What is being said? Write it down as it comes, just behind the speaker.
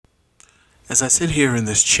As I sit here in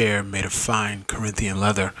this chair made of fine Corinthian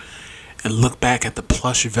leather and look back at the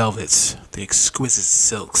plush velvets, the exquisite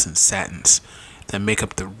silks and satins that make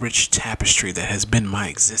up the rich tapestry that has been my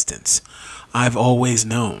existence, I've always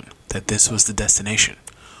known that this was the destination.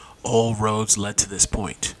 All roads led to this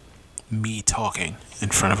point. Me talking in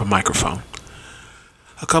front of a microphone.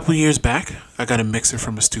 A couple years back, I got a mixer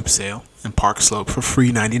from a stoop sale in Park Slope for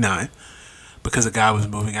free $99 because a guy was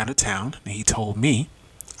moving out of town and he told me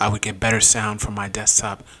I would get better sound from my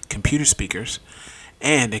desktop computer speakers,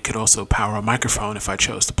 and it could also power a microphone if I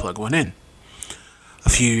chose to plug one in. A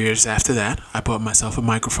few years after that, I bought myself a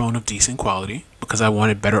microphone of decent quality because I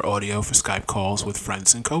wanted better audio for Skype calls with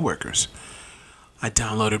friends and coworkers. I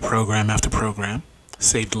downloaded program after program,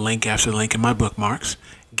 saved link after link in my bookmarks,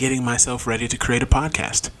 getting myself ready to create a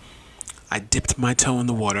podcast. I dipped my toe in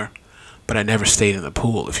the water, but I never stayed in the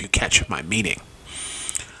pool, if you catch my meaning.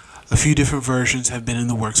 A few different versions have been in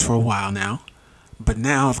the works for a while now, but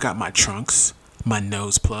now I've got my trunks, my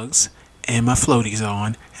nose plugs, and my floaties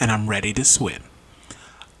on, and I'm ready to swim.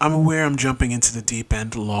 I'm aware I'm jumping into the deep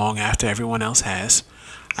end long after everyone else has.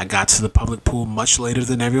 I got to the public pool much later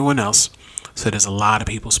than everyone else, so there's a lot of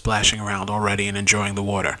people splashing around already and enjoying the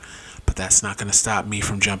water, but that's not going to stop me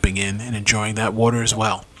from jumping in and enjoying that water as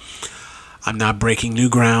well. I'm not breaking new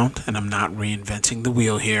ground, and I'm not reinventing the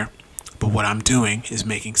wheel here. But what I'm doing is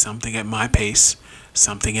making something at my pace,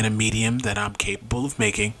 something in a medium that I'm capable of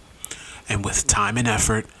making, and with time and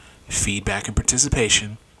effort, feedback and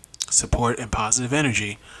participation, support and positive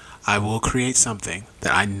energy, I will create something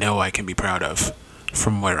that I know I can be proud of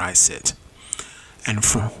from where I sit. And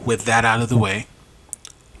with that out of the way,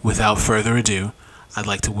 without further ado, I'd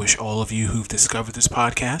like to wish all of you who've discovered this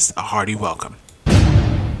podcast a hearty welcome.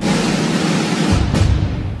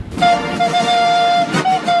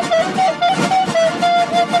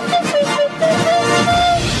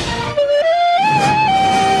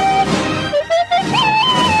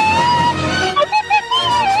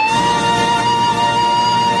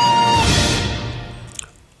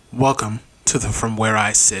 Welcome to the From Where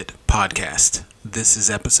I Sit podcast. This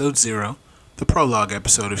is episode 0, the prologue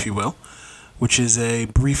episode, if you will, which is a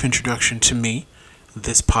brief introduction to me,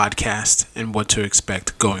 this podcast, and what to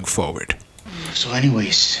expect going forward. So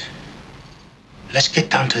anyways, let's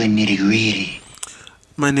get down to the nitty-gritty.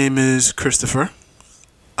 My name is Christopher,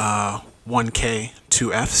 1K,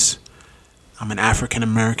 2 Fs. I'm an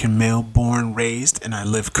African-American male born, raised, and I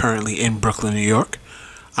live currently in Brooklyn, New York.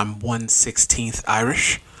 I'm 1/16th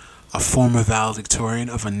Irish, a former valedictorian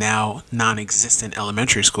of a now non-existent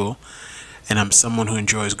elementary school, and I'm someone who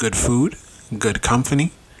enjoys good food, good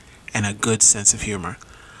company, and a good sense of humor.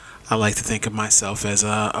 I like to think of myself as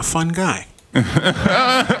a fun guy.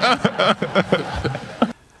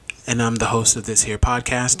 And I'm the host of this here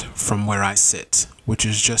podcast, From Where I Sit, which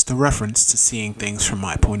is just a reference to seeing things from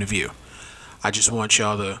my point of view. I just want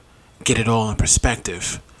y'all to get it all in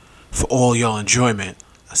perspective. For all y'all enjoyment,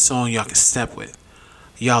 a song y'all can step with.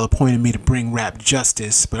 Y'all appointed me to bring rap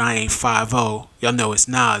justice, but I ain't 5-0. Y'all know it's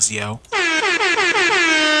Nas, yo.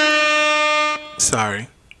 Sorry,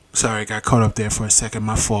 got caught up there for a second.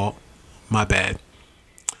 My fault. My bad.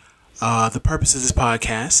 The purpose of this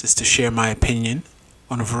podcast is to share my opinion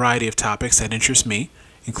on a variety of topics that interest me,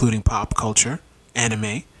 including pop culture,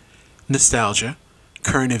 anime, nostalgia,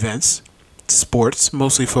 current events, sports,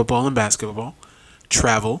 mostly football and basketball,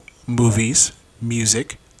 travel, movies,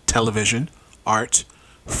 music, television, art,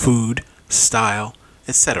 food, style,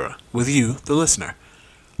 etc., with you, the listener.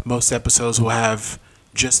 Most episodes will have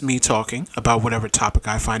just me talking about whatever topic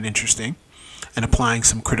I find interesting and applying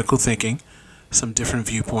some critical thinking, some different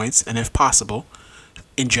viewpoints, and if possible,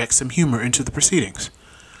 inject some humor into the proceedings.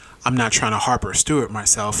 I'm not trying to Harper Stewart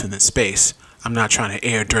myself in this space. I'm not trying to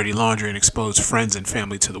air dirty laundry and expose friends and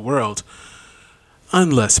family to the world,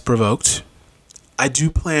 unless provoked. I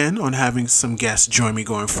do plan on having some guests join me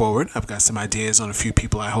going forward. I've got some ideas on a few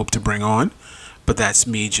people I hope to bring on, but that's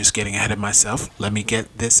me just getting ahead of myself. Let me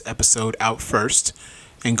get this episode out first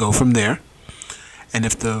and go from there. And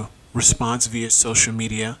if the response via social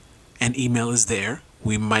media and email is there,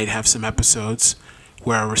 we might have some episodes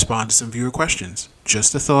where I respond to some viewer questions.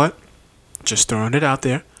 Just a thought, just throwing it out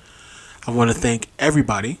there. I want to thank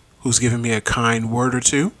everybody who's given me a kind word or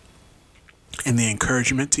two and the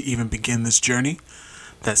encouragement to even begin this journey,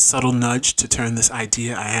 that subtle nudge to turn this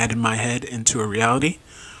idea I had in my head into a reality.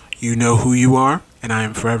 You know who you are, and I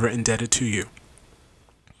am forever indebted to you.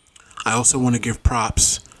 I also want to give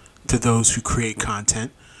props to those who create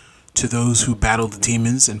content, to those who battle the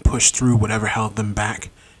demons and push through whatever held them back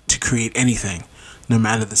to create anything, no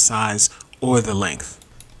matter the size or the length.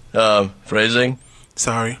 Phrasing?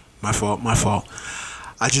 Sorry, my fault.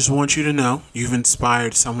 I just want you to know you've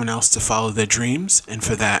inspired someone else to follow their dreams, and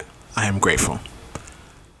for that, I am grateful.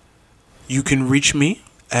 You can reach me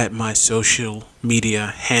at my social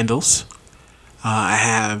media handles. I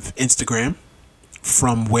have Instagram,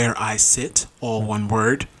 from where I sit, all one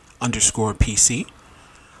word, _PC.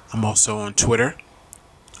 I'm also on Twitter,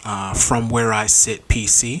 from where I sit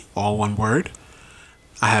PC, all one word.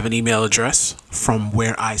 I have an email address, from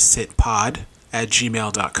where I sit pod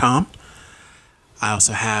 @gmail.com. I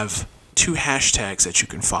also have 2 hashtags that you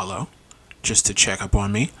can follow just to check up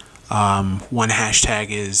on me. One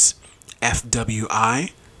hashtag is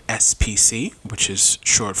FWISPC, which is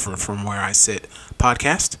short for From Where I Sit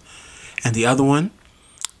Podcast. And the other one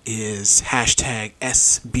is hashtag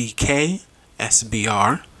SBKSBR,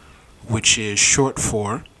 which is short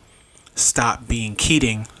for Stop Being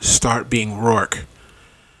Keating, Start Being Rourke.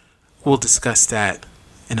 We'll discuss that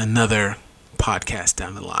in another podcast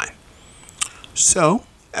down the line. So,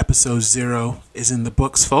 episode 0 is in the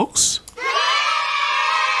books, folks.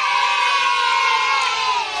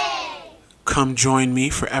 Come join me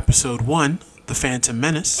for episode 1, The Phantom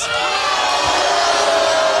Menace.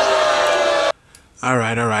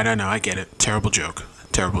 Alright, I know, I get it. Terrible joke.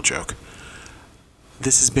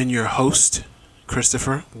 This has been your host,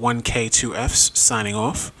 Christopher, 1K2Fs, signing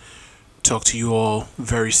off. Talk to you all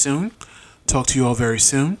very soon.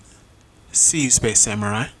 See you, Space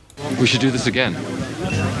Samurai. We should do this again. I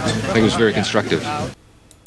think it was very constructive.